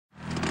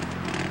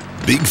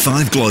Big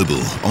Five Global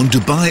on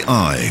Dubai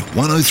Eye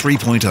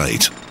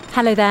 103.8.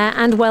 Hello there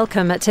and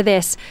welcome to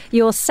this,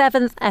 your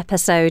 7th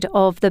episode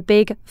of the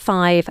Big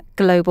Five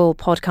Global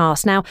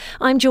podcast. Now,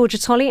 I'm Georgia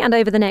Tolley and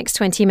over the next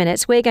 20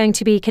 minutes we're going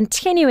to be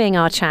continuing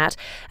our chat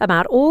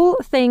about all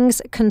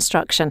things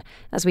construction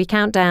as we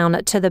count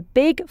down to the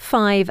Big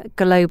Five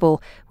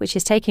Global, which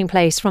is taking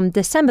place from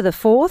December the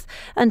 4th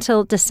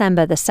until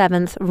December the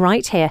 7th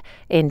right here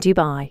in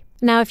Dubai.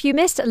 Now, if you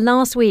missed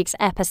last week's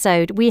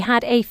episode, we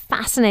had a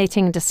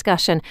fascinating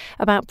discussion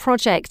about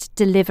project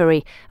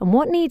delivery and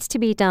what needs to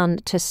be done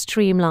to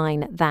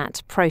streamline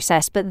that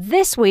process. But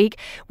this week,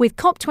 with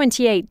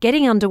COP28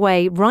 getting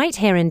underway right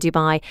here in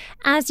Dubai,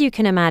 as you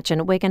can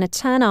imagine, we're going to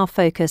turn our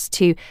focus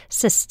to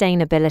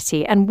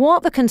sustainability and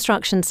what the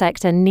construction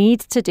sector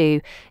needs to do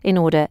in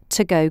order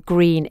to go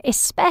green,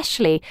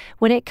 especially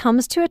when it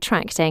comes to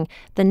attracting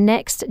the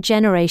next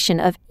generation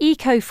of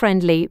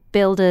eco-friendly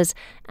builders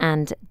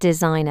and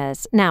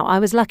designers. Now, I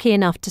was lucky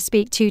enough to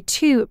speak to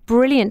two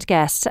brilliant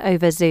guests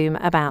over Zoom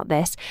about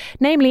this,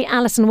 namely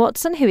Alison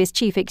Watson, who is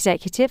Chief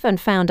Executive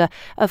and founder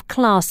of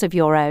Class of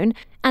Your Own,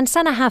 and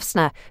Sana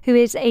Hafsner, who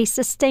is a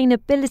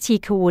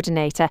Sustainability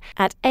Coordinator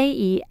at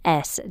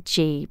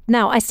AESG.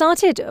 Now, I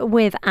started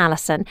with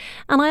Alison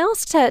and I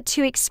asked her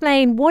to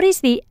explain what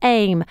is the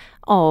aim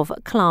of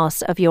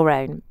Class of Your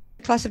Own.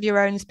 Class of Your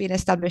Own has been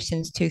established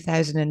since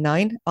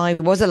 2009. I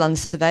was a land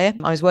surveyor.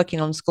 I was working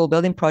on school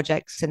building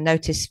projects and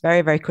noticed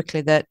very, very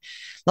quickly that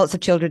lots of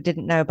children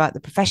didn't know about the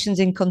professions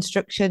in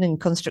construction, and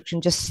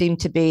construction just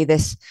seemed to be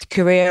this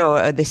career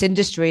or this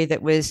industry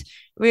that was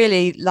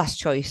really last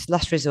choice,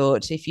 last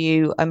resort,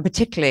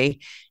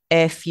 particularly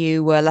if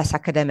you were less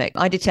academic.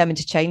 I determined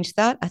to change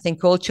that. I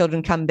think all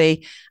children can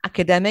be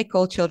academic,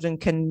 all children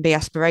can be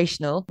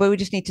aspirational, but we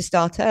just need to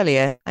start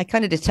earlier. I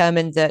kind of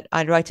determined that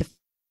I'd write a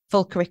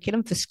full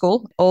curriculum for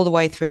school all the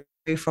way through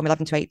from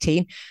 11 to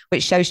 18,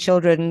 which shows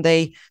children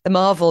the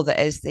marvel that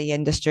is the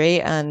industry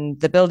and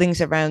the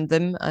buildings around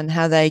them and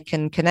how they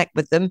can connect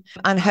with them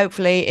and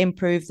hopefully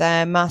improve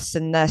their maths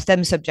and their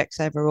STEM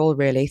subjects overall,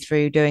 really,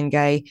 through doing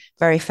a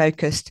very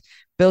focused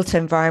built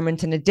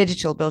environment and a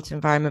digital built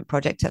environment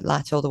project at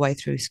LAT all the way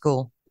through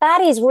school.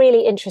 That is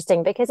really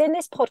interesting because in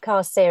this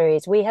podcast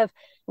series, we have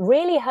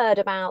really heard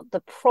about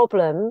the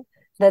problem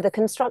that the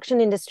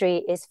construction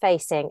industry is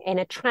facing in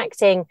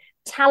attracting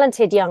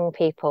talented young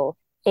people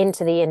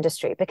into the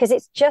industry, because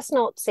it's just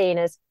not seen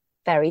as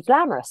very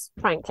glamorous,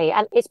 frankly,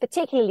 and it's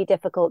particularly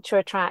difficult to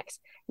attract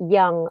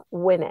young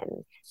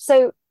women.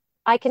 So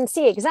I can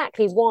see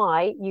exactly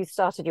why you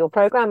started your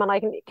program, and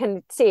I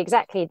can see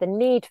exactly the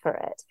need for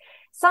it.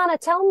 Sana,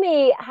 tell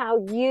me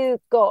how you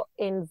got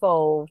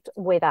involved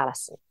with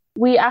Alison.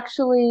 We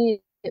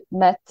actually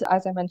met,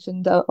 as I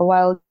mentioned, a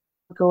while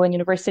ago in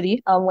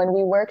university when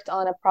we worked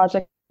on a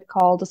project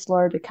called the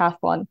Slaughter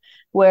Decathlon,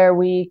 where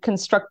we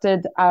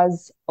constructed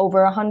as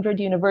over 100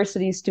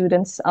 university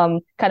students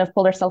kind of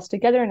pulled ourselves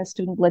together in a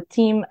student-led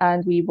team,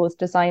 and we both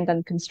designed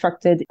and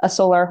constructed a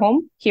solar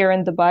home here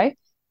in Dubai.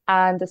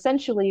 And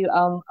essentially,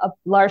 a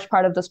large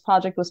part of this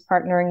project was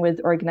partnering with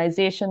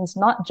organizations,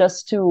 not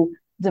just to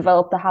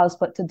develop the house,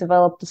 but to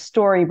develop the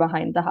story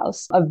behind the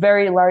house. A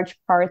very large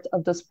part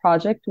of this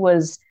project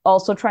was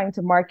also trying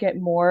to market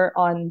more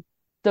on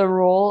the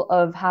role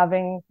of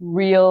having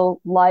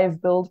real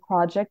live build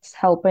projects,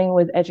 helping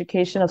with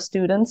education of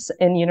students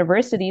in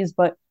universities,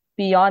 but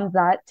beyond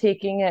that,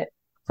 taking it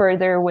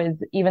further with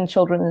even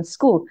children in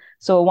school.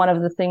 So one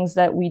of the things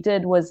that we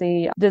did was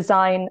a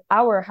design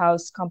our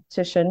house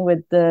competition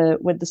with the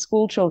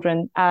school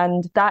children.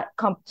 And that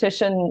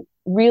competition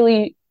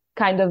really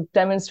kind of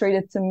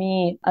demonstrated to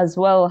me as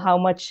well how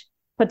much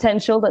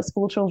potential that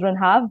school children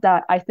have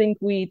that I think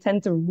we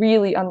tend to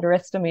really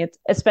underestimate,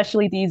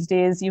 especially these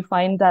days. You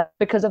find that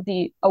because of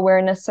the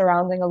awareness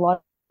surrounding a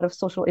lot of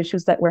social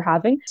issues that we're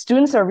having,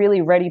 students are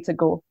really ready to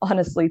go,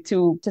 honestly,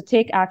 to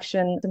take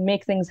action, to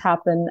make things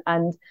happen.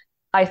 And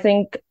I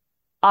think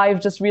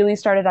I've just really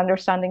started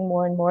understanding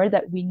more and more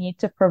that we need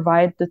to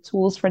provide the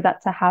tools for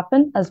that to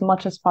happen as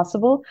much as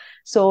possible.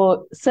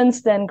 So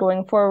since then,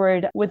 going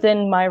forward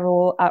within my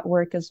role at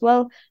work as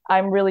well,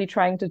 I'm really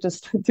trying to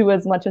just do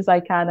as much as I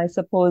can, I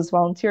suppose,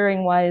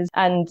 volunteering wise,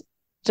 and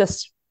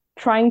just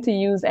trying to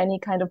use any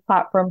kind of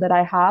platform that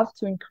I have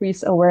to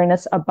increase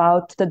awareness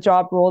about the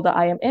job role that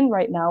I am in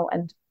right now.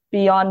 And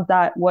beyond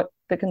that, what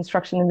the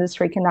construction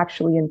industry can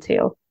actually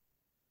entail.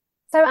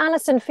 So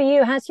Alison, for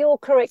you, has your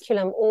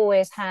curriculum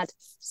always had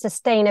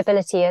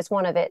sustainability as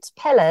one of its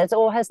pillars,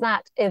 or has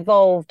that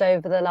evolved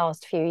over the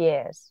last few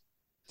years?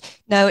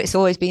 No, it's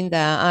always been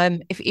there.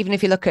 Even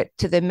if you look at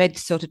to the mid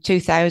sort of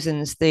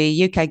 2000s,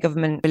 the UK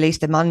government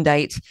released a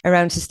mandate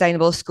around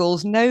sustainable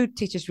schools. No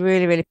teachers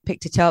really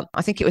picked it up.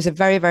 I think it was a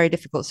very, very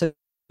difficult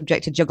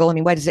subject to juggle. I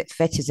mean, where does it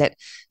fit? Is it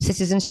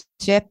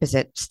citizenship? Is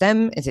it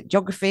STEM? Is it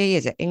geography?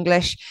 Is it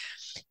English?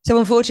 So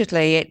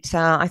unfortunately,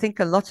 I think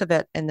a lot of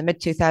it in the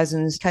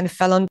mid-2000s kind of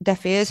fell on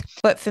deaf ears.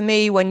 But for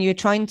me, when you're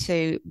trying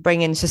to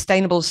bring in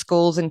sustainable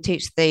schools and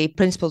teach the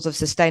principles of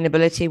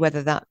sustainability,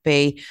 whether that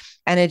be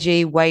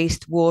energy,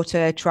 waste,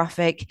 water,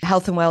 traffic,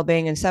 health and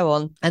well-being, and so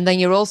on, and then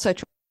you're also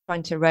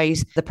trying to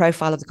raise the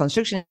profile of the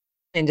construction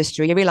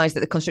industry, you realize that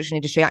the construction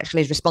industry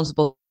actually is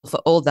responsible for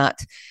all that.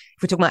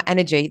 If we're talking about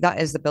energy, that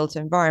is the built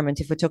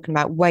environment. If we're talking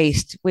about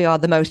waste, we are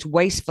the most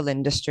wasteful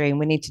industry and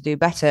we need to do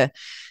better.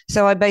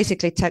 So I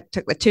basically took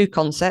the two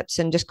concepts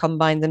and just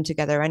combined them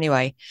together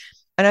anyway.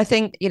 And I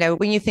think,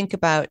 when you think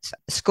about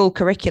school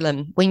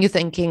curriculum, when you're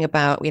thinking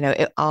about,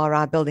 are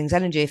our buildings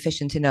energy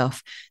efficient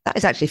enough? That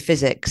is actually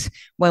physics.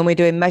 When we're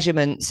doing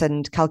measurements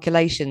and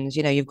calculations,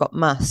 you've got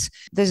maths.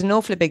 There's an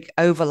awfully big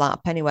overlap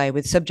anyway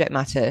with subject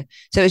matter.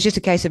 So it's just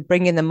a case of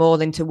bringing them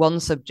all into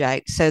one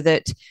subject so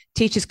that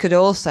teachers could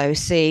also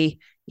see,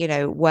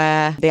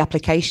 where the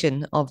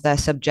application of their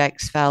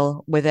subjects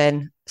fell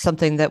within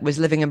something that was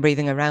living and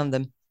breathing around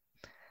them.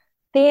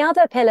 The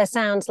other pillar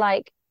sounds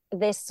like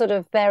this sort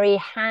of very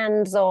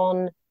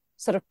hands-on,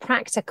 sort of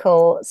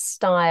practical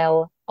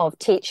style of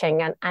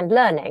teaching and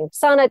learning.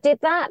 Sana, did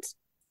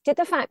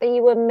the fact that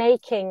you were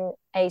making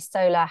a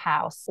solar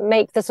house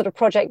make the sort of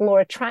project more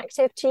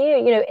attractive to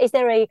you? Is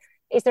there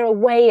a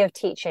way of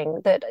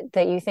teaching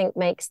that you think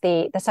makes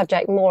the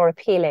subject more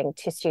appealing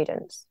to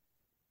students?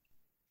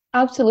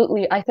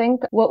 Absolutely. I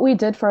think what we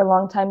did for a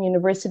long time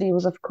university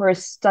was, of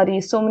course,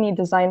 study so many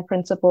design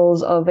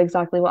principles of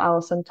exactly what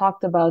Alison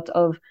talked about,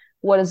 of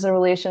what is the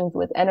relation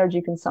with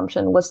energy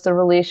consumption? What's the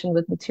relation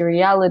with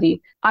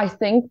materiality? I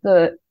think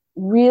the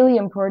really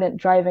important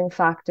driving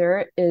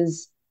factor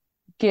is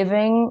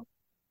giving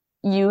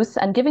youth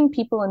and giving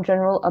people in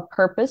general a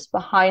purpose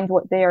behind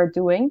what they are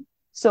doing.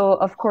 So,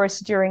 of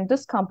course, during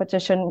this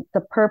competition,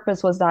 the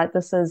purpose was that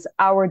this is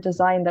our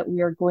design that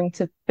we are going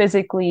to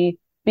physically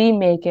be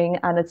making,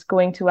 and it's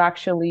going to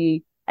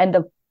actually end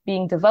up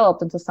being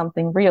developed into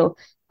something real.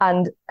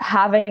 And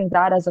having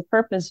that as a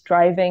purpose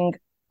driving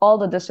all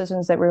the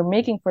decisions that we're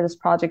making for this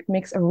project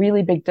makes a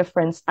really big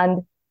difference.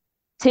 And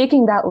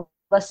taking that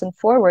lesson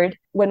forward,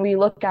 when we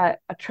look at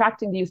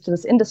attracting the youth to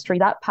this industry,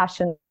 that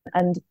passion,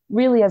 and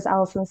really, as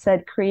Alison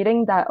said,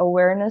 creating that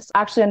awareness,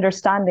 actually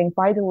understanding,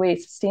 by the way,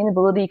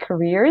 sustainability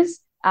careers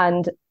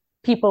and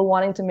people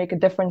wanting to make a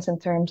difference in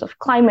terms of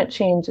climate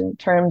change, in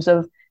terms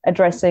of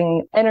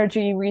addressing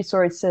energy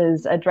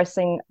resources,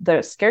 addressing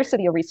the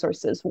scarcity of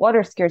resources,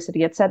 water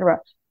scarcity, etc.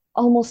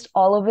 Almost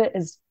all of it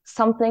is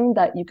something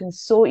that you can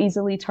so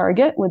easily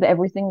target with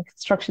everything in the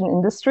construction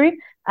industry.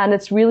 And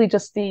it's really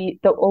just the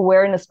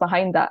awareness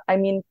behind that. I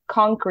mean,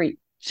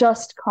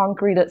 just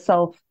concrete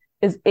itself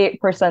is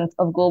 8%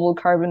 of global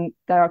carbon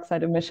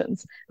dioxide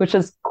emissions, which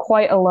is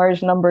quite a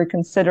large number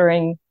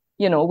considering,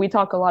 we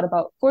talk a lot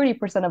about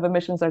 40% of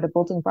emissions are the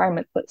built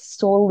environment, but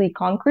solely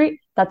concrete,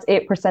 that's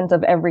 8%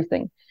 of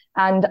everything.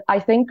 And I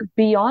think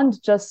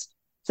beyond just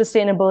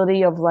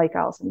sustainability of, like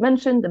Alison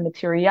mentioned, the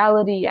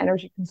materiality,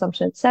 energy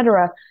consumption,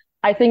 etc.,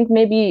 I think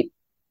maybe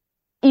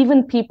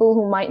even people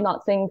who might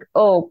not think,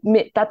 oh,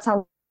 that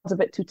sounds a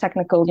bit too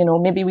technical,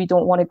 maybe we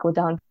don't want to go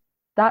down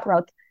that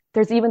route.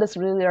 There's even this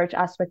really large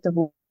aspect of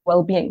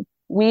well-being.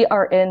 We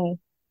are in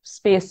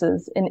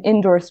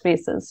indoor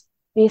spaces,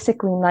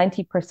 basically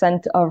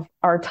 90% of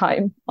our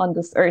time on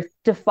this earth.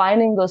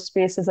 Defining those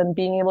spaces and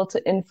being able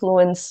to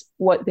influence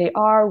what they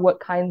are, what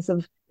kinds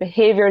of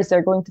behaviors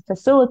they're going to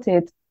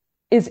facilitate,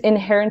 is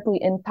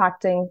inherently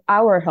impacting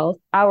our health,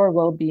 our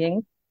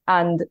well-being,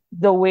 and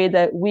the way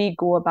that we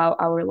go about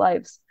our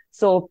lives.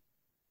 So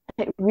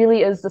it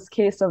really is this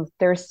case of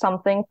there's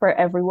something for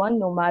everyone,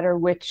 no matter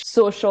which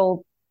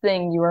social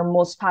thing you are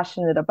most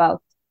passionate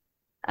about.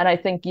 And I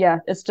think,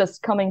 it's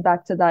just coming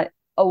back to that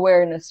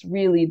awareness,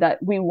 really,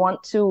 that we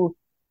want to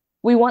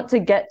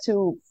get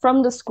to,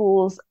 from the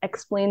schools,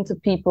 explain to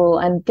people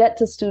and get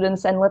to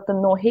students and let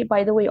them know, hey,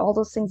 by the way, all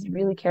those things you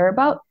really care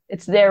about,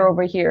 it's there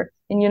over here.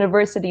 In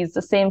universities,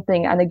 the same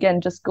thing. And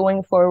again, just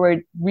going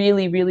forward,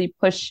 really, really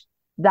push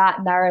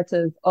that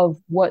narrative of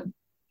what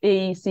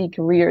AEC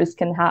careers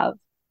can have.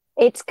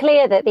 It's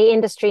clear that the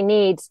industry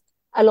needs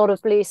a lot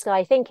of blue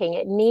sky thinking.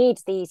 It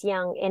needs these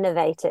young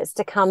innovators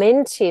to come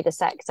into the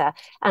sector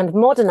and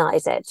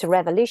modernize it, to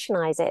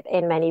revolutionize it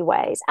in many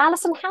ways.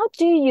 Alison, how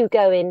do you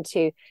go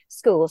into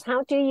schools?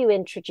 How do you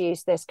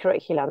introduce this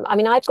curriculum? I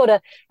mean, I've got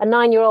a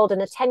 9-year-old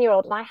and a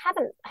 10-year-old, and I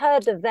haven't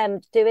heard of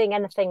them doing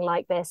anything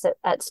like this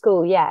at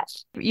school yet.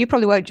 You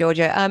probably won't,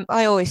 Georgia.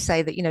 I always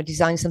say that,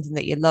 design something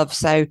that you love.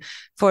 So,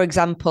 for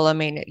example, I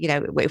mean,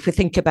 if we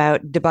think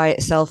about Dubai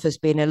itself as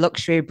being a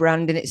luxury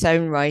brand in its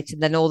own right,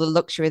 and then all the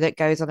luxury that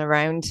goes on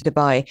around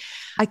Dubai,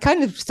 I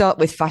kind of start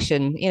with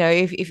fashion.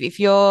 If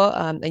you're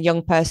a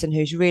young person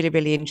who's really,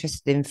 really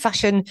interested in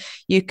fashion,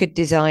 you could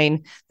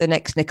design the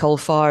next Nicole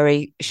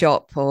Fari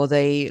shop or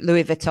the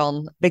Louis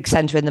Vuitton big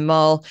centre in the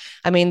mall.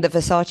 I mean, the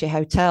Versace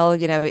hotel,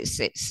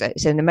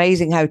 it's an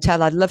amazing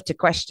hotel. I'd love to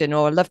question,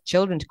 or I'd love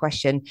children to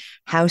question,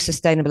 how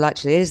sustainable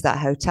actually is that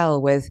hotel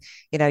with,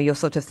 your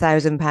sort of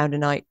 £1,000 a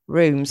night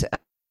rooms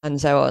and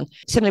so on.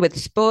 Similarly with the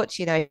sports,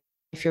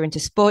 if you're into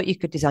sport, you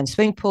could design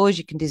swimming pools,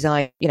 you can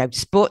design,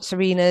 sports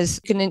arenas,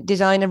 you can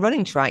design a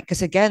running track,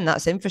 because again,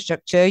 that's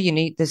infrastructure.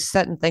 There's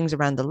certain things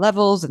around the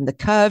levels and the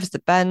curves, the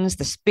bends,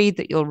 the speed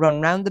that you'll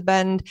run around the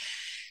bend.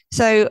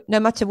 So no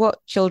matter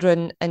what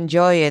children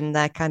enjoy in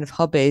their kind of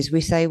hobbies,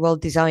 we say, well,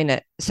 design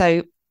it.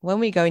 So when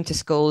we go into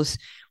schools,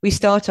 we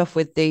start off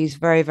with these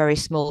very, very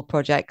small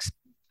projects.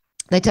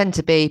 They tend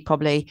to be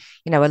probably,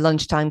 a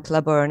lunchtime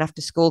club or an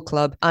after school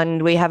club.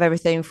 And we have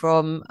everything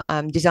from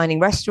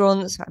designing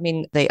restaurants. I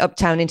mean, the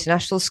Uptown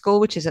International School,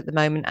 which is at the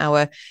moment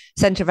our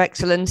centre of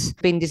excellence,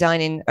 been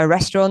designing a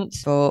restaurant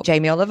for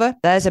Jamie Oliver.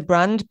 There's a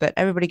brand, but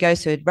everybody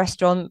goes to a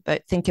restaurant,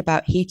 but think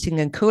about heating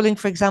and cooling,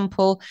 for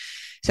example.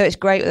 So it's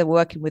great that we're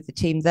working with the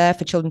team there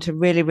for children to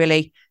really,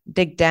 really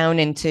dig down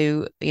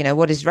into,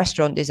 what is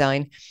restaurant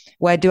design?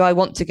 Where do I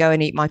want to go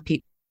and eat my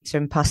pizza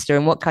and pasta,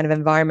 and what kind of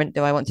environment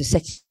do I want to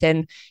sit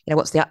in?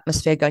 What's the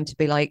atmosphere going to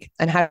be like,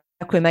 and how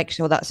can we make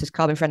sure that's as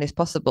carbon friendly as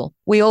possible?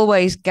 We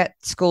always get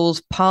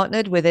schools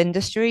partnered with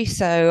industry,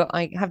 so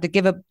I have to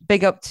give a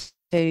big up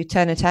to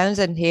Turner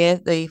Townsend here,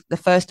 the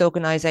first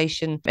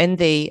organization in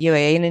the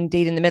UAE and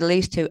indeed in the Middle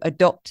East to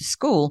adopt a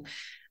school.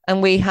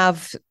 And we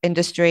have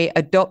industry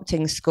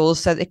adopting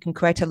schools so they can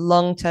create a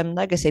long-term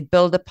legacy,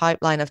 build a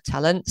pipeline of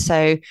talent.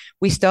 So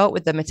we start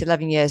with them at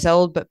 11 years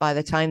old, but by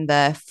the time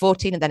they're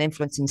 14 and then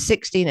influencing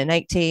 16 and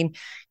 18,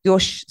 you're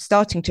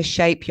starting to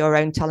shape your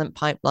own talent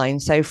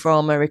pipeline. So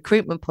from a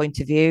recruitment point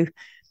of view,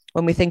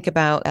 when we think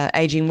about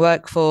aging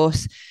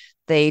workforce,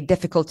 the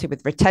difficulty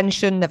with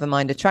retention, never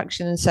mind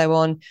attraction and so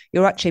on,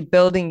 you're actually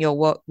building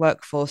your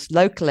workforce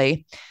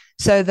locally.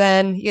 So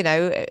then,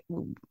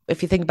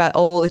 if you think about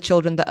all the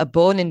children that are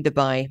born in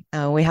Dubai,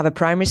 we have a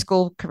primary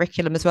school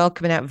curriculum as well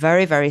coming out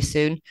very, very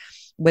soon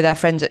with our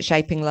friends at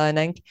Shaping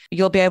Learning.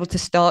 You'll be able to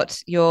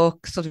start your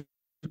sort of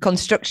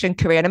construction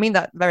career. And I mean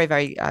that very,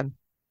 very,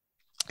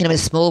 in a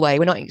small way.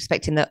 We're not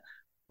expecting that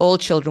all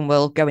children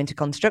will go into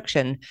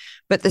construction,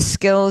 but the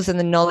skills and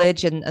the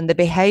knowledge and the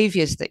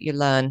behaviors that you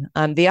learn,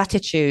 the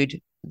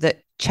attitude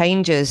that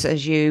changes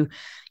as you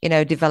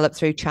develop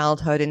through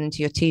childhood and into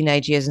your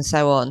teenage years and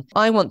so on.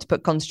 I want to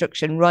put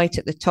construction right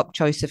at the top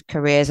choice of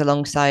careers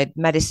alongside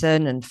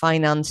medicine and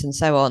finance and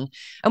so on.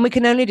 And we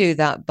can only do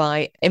that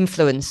by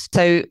influence.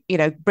 So,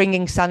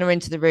 bringing Sana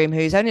into the room,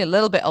 who's only a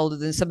little bit older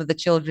than some of the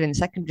children in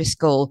secondary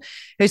school,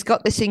 who's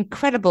got this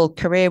incredible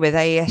career with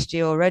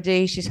AESG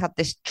already. She's had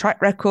this track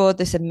record,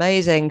 this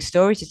amazing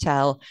story to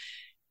tell.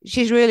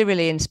 She's really,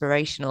 really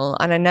inspirational.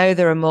 And I know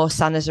there are more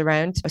Sanas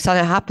around.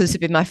 Sana happens to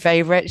be my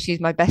favorite. She's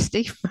my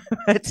bestie,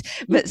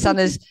 but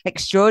Sana's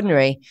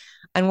extraordinary.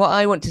 And what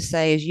I want to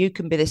say is you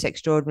can be this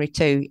extraordinary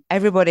too.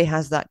 Everybody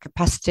has that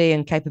capacity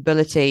and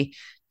capability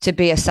to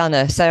be a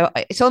Sana. So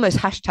it's almost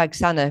hashtag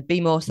Sana,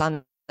 be more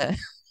Sana.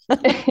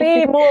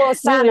 Be more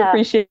Sana. Really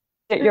appreciate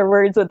your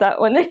words with that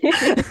one.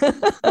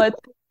 But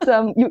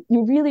you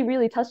really,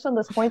 really touched on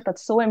this point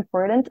that's so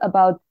important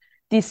about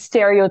these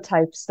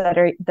stereotypes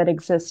that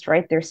exist,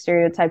 right? There's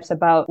stereotypes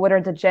about what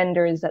are the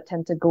genders that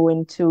tend to go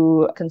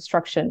into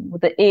construction, with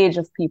the age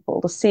of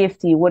people, the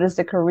safety, what is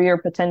the career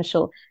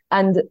potential.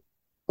 And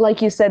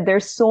like you said,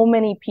 there's so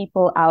many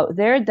people out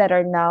there that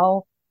are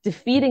now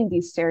defeating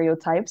these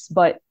stereotypes,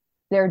 but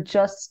they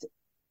just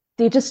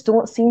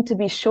don't seem to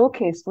be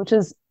showcased,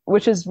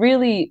 which is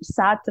really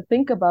sad to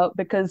think about,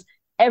 because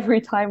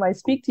every time I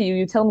speak to you,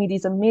 you tell me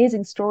these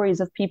amazing stories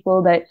of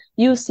people that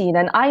you've seen.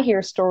 And I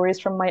hear stories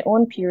from my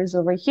own peers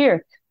over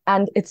here.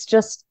 And it's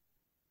just,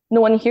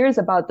 no one hears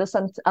about this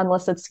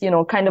unless it's,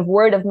 kind of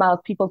word of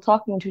mouth, people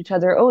talking to each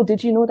other. Oh,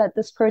 did you know that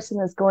this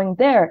person is going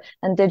there?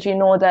 And did you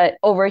know that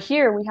over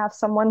here, we have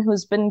someone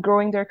who's been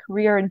growing their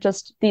career in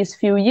just these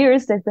few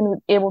years? They've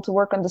been able to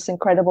work on this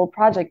incredible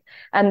project.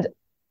 And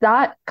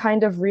that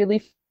kind of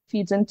really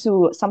feeds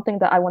into something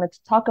that I wanted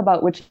to talk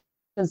about, which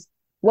is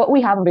what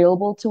we have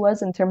available to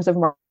us in terms of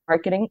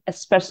marketing,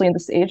 especially in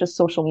this age, of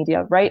social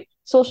media, right?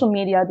 Social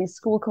media, these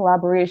school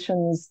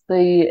collaborations,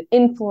 the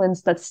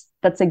influence that's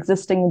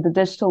existing in the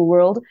digital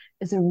world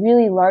is a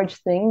really large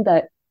thing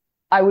that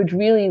I would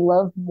really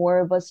love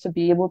more of us to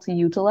be able to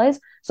utilize.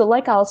 So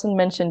like Alison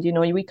mentioned,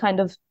 we kind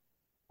of,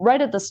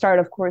 right at the start,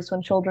 of course,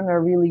 when children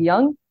are really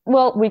young,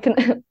 well, we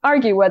can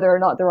argue whether or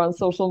not they're on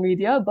social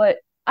media, but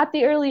at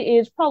the early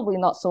age, probably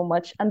not so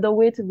much. And the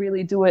way to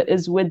really do it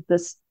is with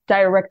this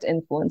direct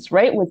influence,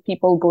 right? With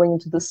people going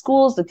into the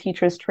schools, the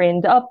teachers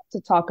trained up to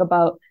talk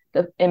about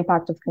the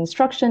impact of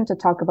construction, to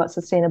talk about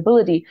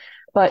sustainability.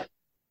 But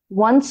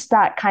once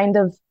that kind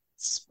of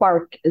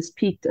spark is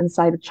piqued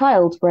inside a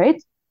child,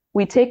 right?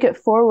 We take it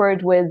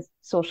forward with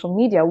social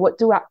media. What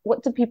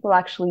do people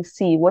actually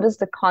see? What is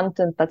the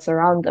content that's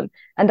around them?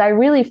 And I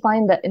really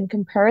find that in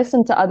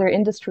comparison to other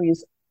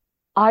industries,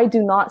 I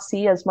do not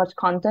see as much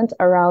content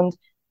around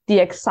the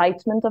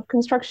excitement of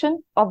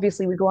construction.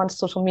 Obviously, we go onto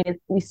social media,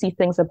 we see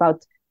things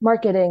about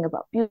marketing,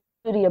 about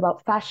beauty,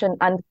 about fashion.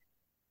 And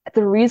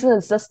the reason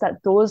is just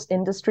that those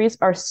industries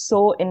are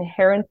so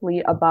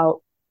inherently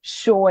about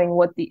showing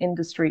what the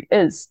industry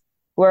is.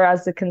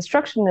 Whereas the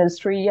construction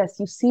industry, yes,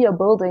 you see a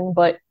building,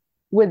 but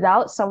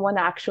without someone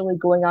actually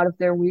going out of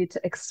their way to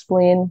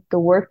explain the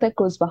work that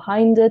goes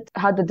behind it,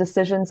 how the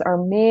decisions are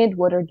made,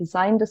 what are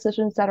design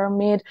decisions that are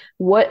made,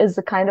 what is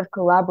the kind of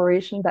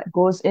collaboration that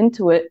goes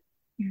into it,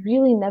 you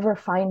really never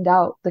find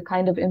out the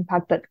kind of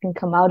impact that can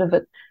come out of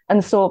it.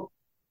 And so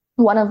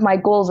one of my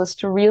goals is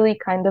to really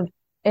kind of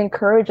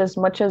encourage as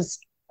much as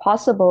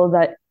possible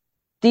that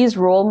these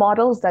role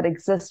models that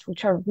exist,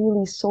 which are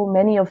really so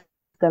many of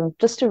them,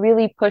 just to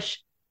really push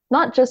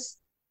not just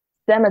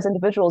them as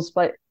individuals,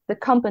 but the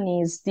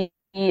companies, the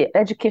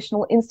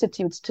educational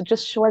institutes, to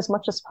just show as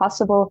much as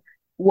possible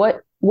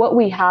what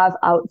we have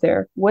out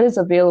there, what is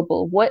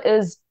available, what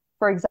is,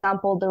 for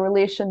example, the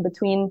relation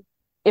between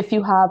if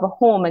you have a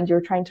home and you're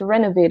trying to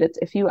renovate it,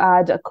 if you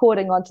add a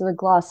coating onto the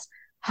glass,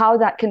 how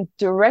that can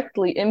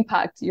directly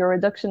impact your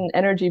reduction in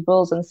energy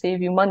bills and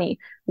save you money.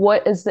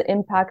 What is the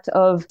impact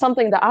of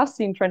something that I've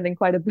seen trending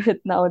quite a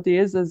bit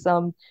nowadays is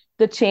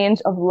the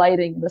change of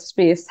lighting in the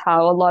space,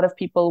 how a lot of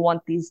people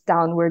want these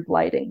downward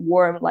lighting,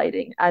 warm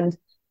lighting. And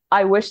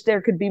I wish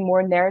there could be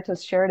more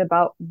narratives shared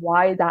about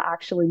why that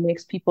actually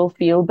makes people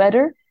feel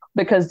better,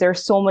 because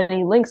there's so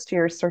many links to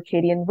your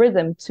circadian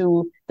rhythm,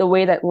 to the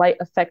way that light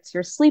affects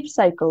your sleep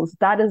cycles.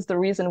 That is the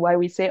reason why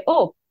we say,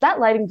 oh, that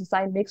lighting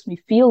design makes me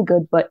feel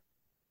good, but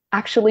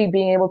actually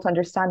being able to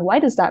understand, why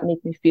does that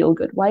make me feel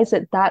good? Why is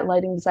it that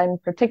lighting design in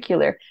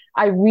particular?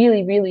 I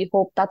really, really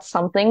hope that's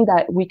something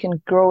that we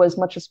can grow as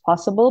much as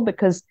possible,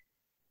 because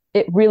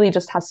it really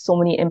just has so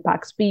many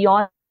impacts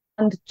beyond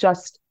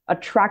just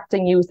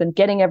attracting youth and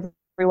getting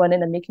everyone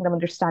in and making them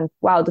understand,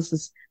 wow, this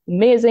is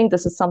amazing.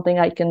 This is something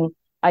I can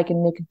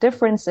make a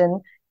difference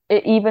in.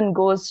 It even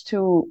goes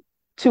to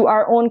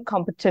our own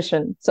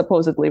competition,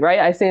 supposedly, right?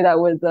 I say that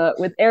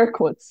with air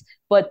quotes,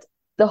 but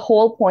the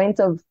whole point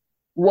of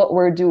what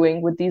we're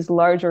doing with these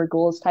larger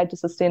goals tied to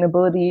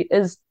sustainability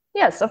is,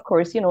 yes, of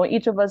course,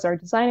 each of us are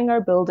designing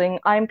our building.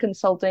 I'm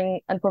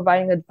consulting and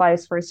providing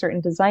advice for a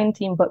certain design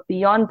team, but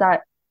beyond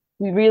that,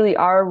 we really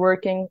are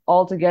working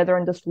all together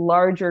on this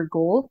larger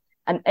goal.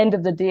 And end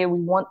of the day, we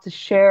want to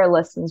share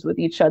lessons with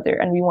each other,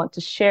 and we want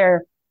to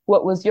share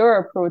what was your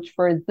approach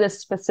for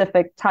this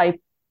specific type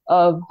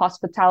of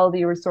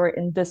hospitality resort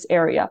in this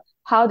area.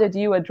 How did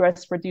you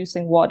address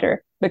reducing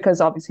water?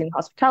 Because obviously in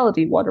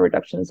hospitality, water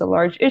reduction is a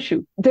large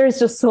issue. There's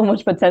just so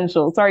much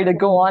potential. Sorry to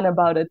go on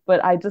about it,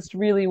 but I just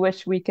really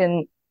wish we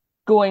can,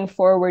 going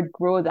forward,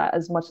 grow that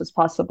as much as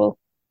possible.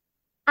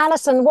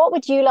 Alison, what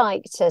would you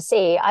like to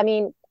see? I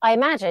mean, I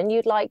imagine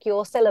you'd like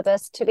your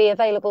syllabus to be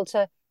available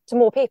to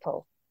more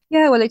people.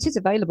 Yeah, well, it is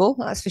available,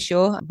 that's for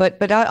sure.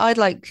 But I'd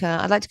like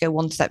to go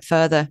one step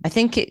further. I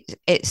think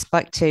it's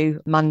back to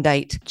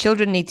mandate.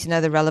 Children need to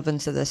know the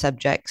relevance of the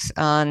subjects,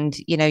 and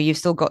you've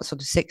still got sort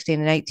of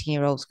 16 and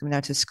 18-year-olds coming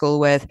out of school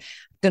with,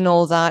 done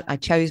all that. I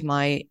chose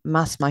my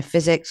maths, my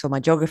physics, or my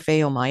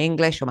geography, or my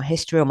English, or my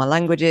history, or my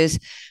languages,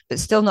 but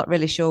still not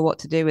really sure what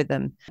to do with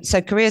them.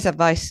 So careers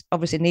advice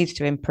obviously needs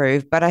to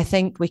improve, but I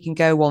think we can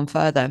go one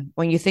further.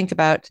 When you think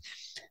about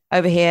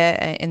over here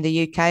in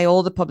the UK,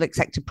 all the public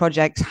sector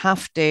projects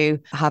have to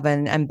have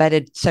an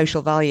embedded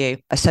social value,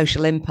 a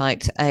social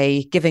impact,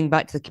 a giving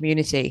back to the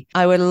community.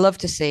 I would love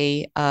to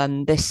see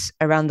this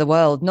around the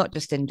world, not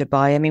just in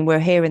Dubai. I mean, we're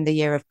here in the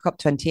year of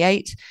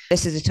COP28.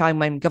 This is a time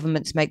when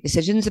governments make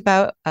decisions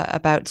about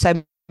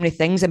so many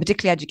things, and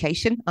particularly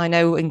education. I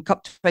know in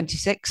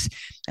COP26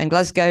 in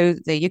Glasgow,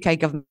 the UK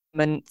government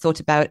thought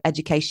about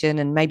education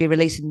and maybe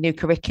releasing a new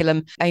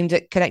curriculum aimed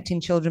at connecting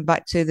children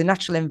back to the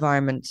natural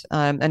environment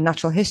and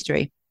natural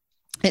history.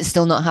 It's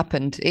still not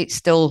happened. It's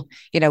still,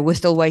 we're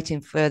still waiting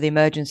for the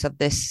emergence of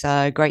this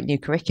great new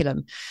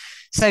curriculum.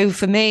 So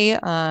for me,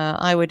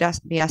 I would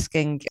be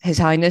asking His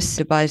Highness,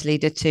 Dubai's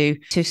leader,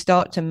 to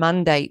start to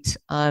mandate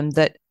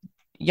that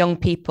young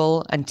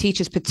people and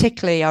teachers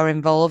particularly are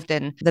involved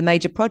in the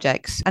major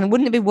projects. And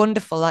wouldn't it be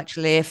wonderful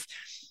actually if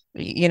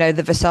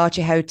the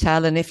Versace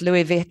hotel, and if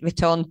Louis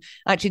Vuitton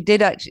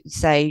did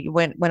say,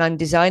 when I'm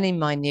designing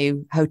my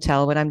new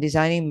hotel, when I'm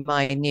designing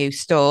my new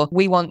store,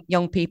 we want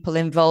young people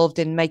involved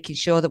in making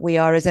sure that we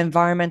are as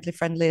environmentally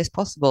friendly as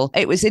possible.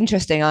 It was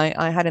interesting.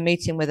 I had a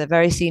meeting with a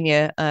very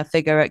senior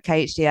figure at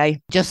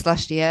KHDA just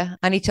last year,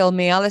 and he told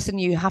me, Alison,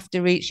 you have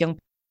to reach young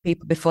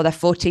people before they're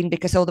 14,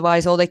 because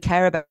otherwise all they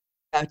care about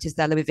is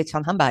their Louis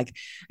Vuitton handbag.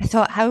 I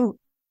thought, how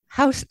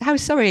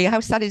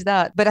sad is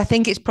that? But I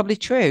think it's probably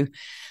true.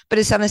 But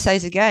as Anna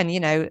says again,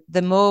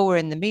 the more we're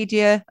in the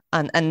media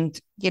and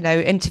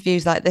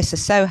interviews like this are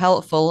so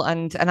helpful.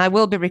 And I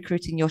will be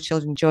recruiting your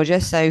children, Georgia.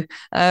 So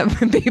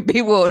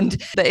be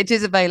warned that it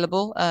is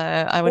available.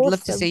 I would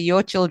love to see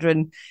your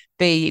children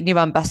be new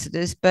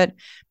ambassadors. But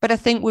I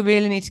think we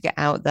really need to get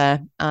out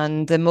there.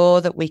 And the more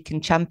that we can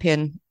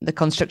champion the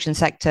construction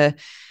sector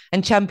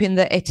and champion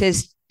that it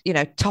is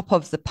top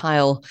of the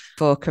pile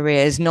for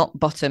careers, not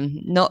bottom,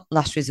 not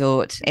last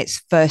resort,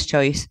 it's first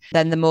choice,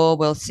 then the more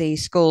we'll see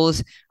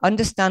schools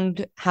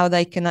understand how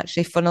they can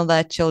actually funnel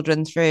their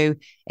children through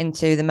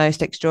into the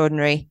most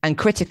extraordinary and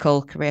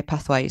critical career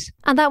pathways.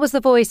 And that was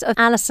the voice of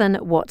Alison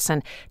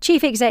Watson,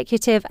 Chief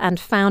Executive and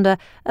founder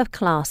of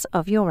Class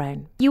of Your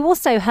Own. You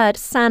also heard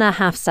Sana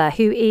Hafsa,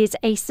 who is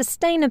a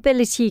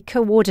Sustainability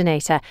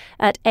Coordinator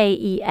at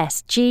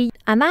AESG.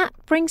 And that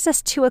brings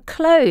us to a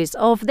close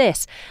of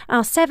this,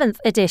 our 7th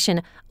edition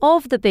edition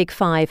of the Big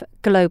Five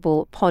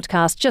Global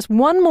Podcast. Just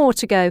one more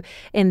to go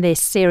in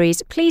this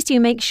series. Please do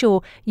make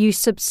sure you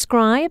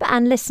subscribe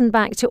and listen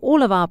back to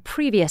all of our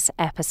previous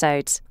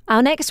episodes.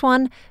 Our next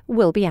one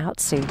will be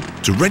out soon.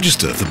 To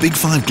register for Big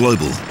Five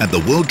Global at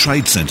the World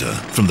Trade Center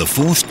from the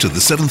 4th to the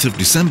 7th of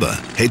December,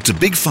 head to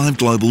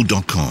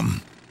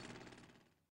big5global.com.